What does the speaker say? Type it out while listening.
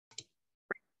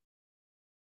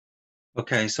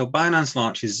Okay, so Binance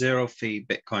launches zero-fee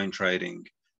Bitcoin trading.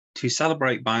 To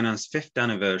celebrate Binance's fifth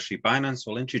anniversary, Binance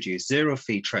will introduce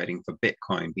zero-fee trading for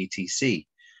Bitcoin BTC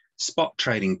spot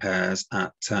trading pairs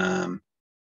at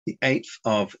the 8th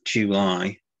of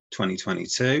July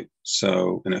 2022.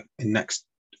 So in next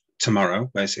tomorrow,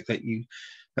 basically,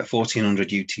 at 1400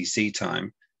 UTC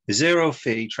time. The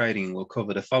zero-fee trading will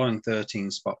cover the following 13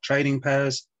 spot trading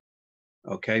pairs.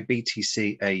 Okay,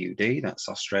 BTC AUD, that's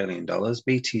Australian dollars.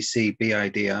 BTC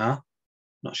BIDR,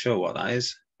 not sure what that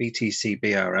is. BTC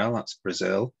BRL, that's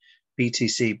Brazil.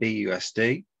 BTC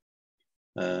BUSD,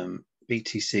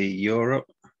 BTC Europe.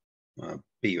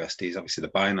 BUSD is obviously the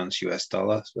Binance US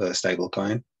dollar stable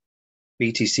coin.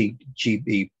 BTC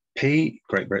GBP,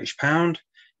 Great British Pound.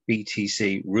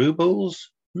 BTC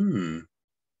rubles. Bit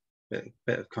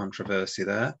of controversy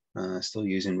there. Still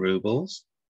using rubles.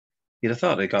 You'd have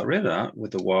thought they got rid of that with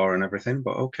the war and everything,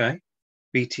 but okay.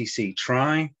 BTC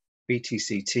Tri,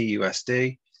 BTC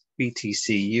TUSD,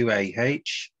 BTC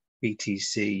UAH,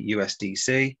 BTC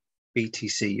USDC,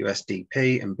 BTC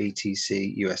USDP, and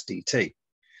BTC USDT.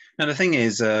 Now, the thing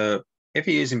is, if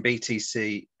you're using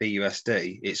BTC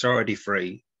BUSD, it's already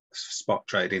free spot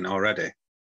trading already.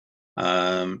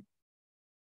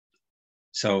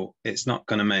 So it's not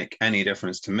going to make any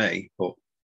difference to me, but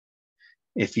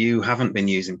if you haven't been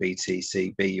using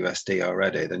BTC BUSD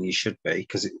already, then you should be,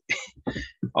 because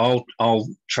all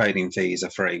trading fees are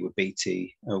free with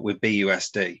with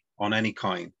BUSD on any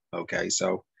coin. Okay,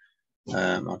 so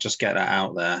I'll just get that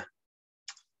out there.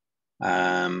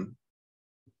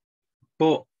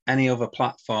 But any other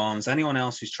platforms, anyone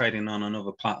else who's trading on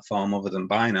another platform other than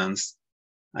Binance,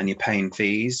 and you're paying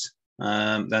fees,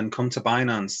 then come to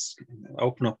Binance,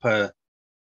 open up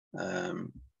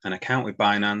an account with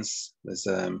Binance. There's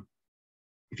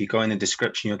if you go in the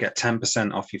description, you'll get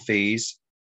 10% off your fees.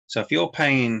 So if you're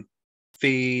paying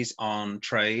fees on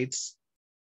trades,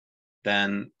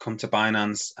 then come to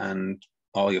Binance and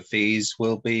all your fees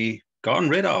will be gotten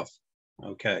rid of.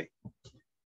 Okay.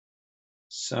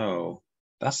 So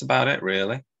that's about it,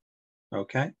 really.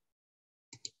 Okay.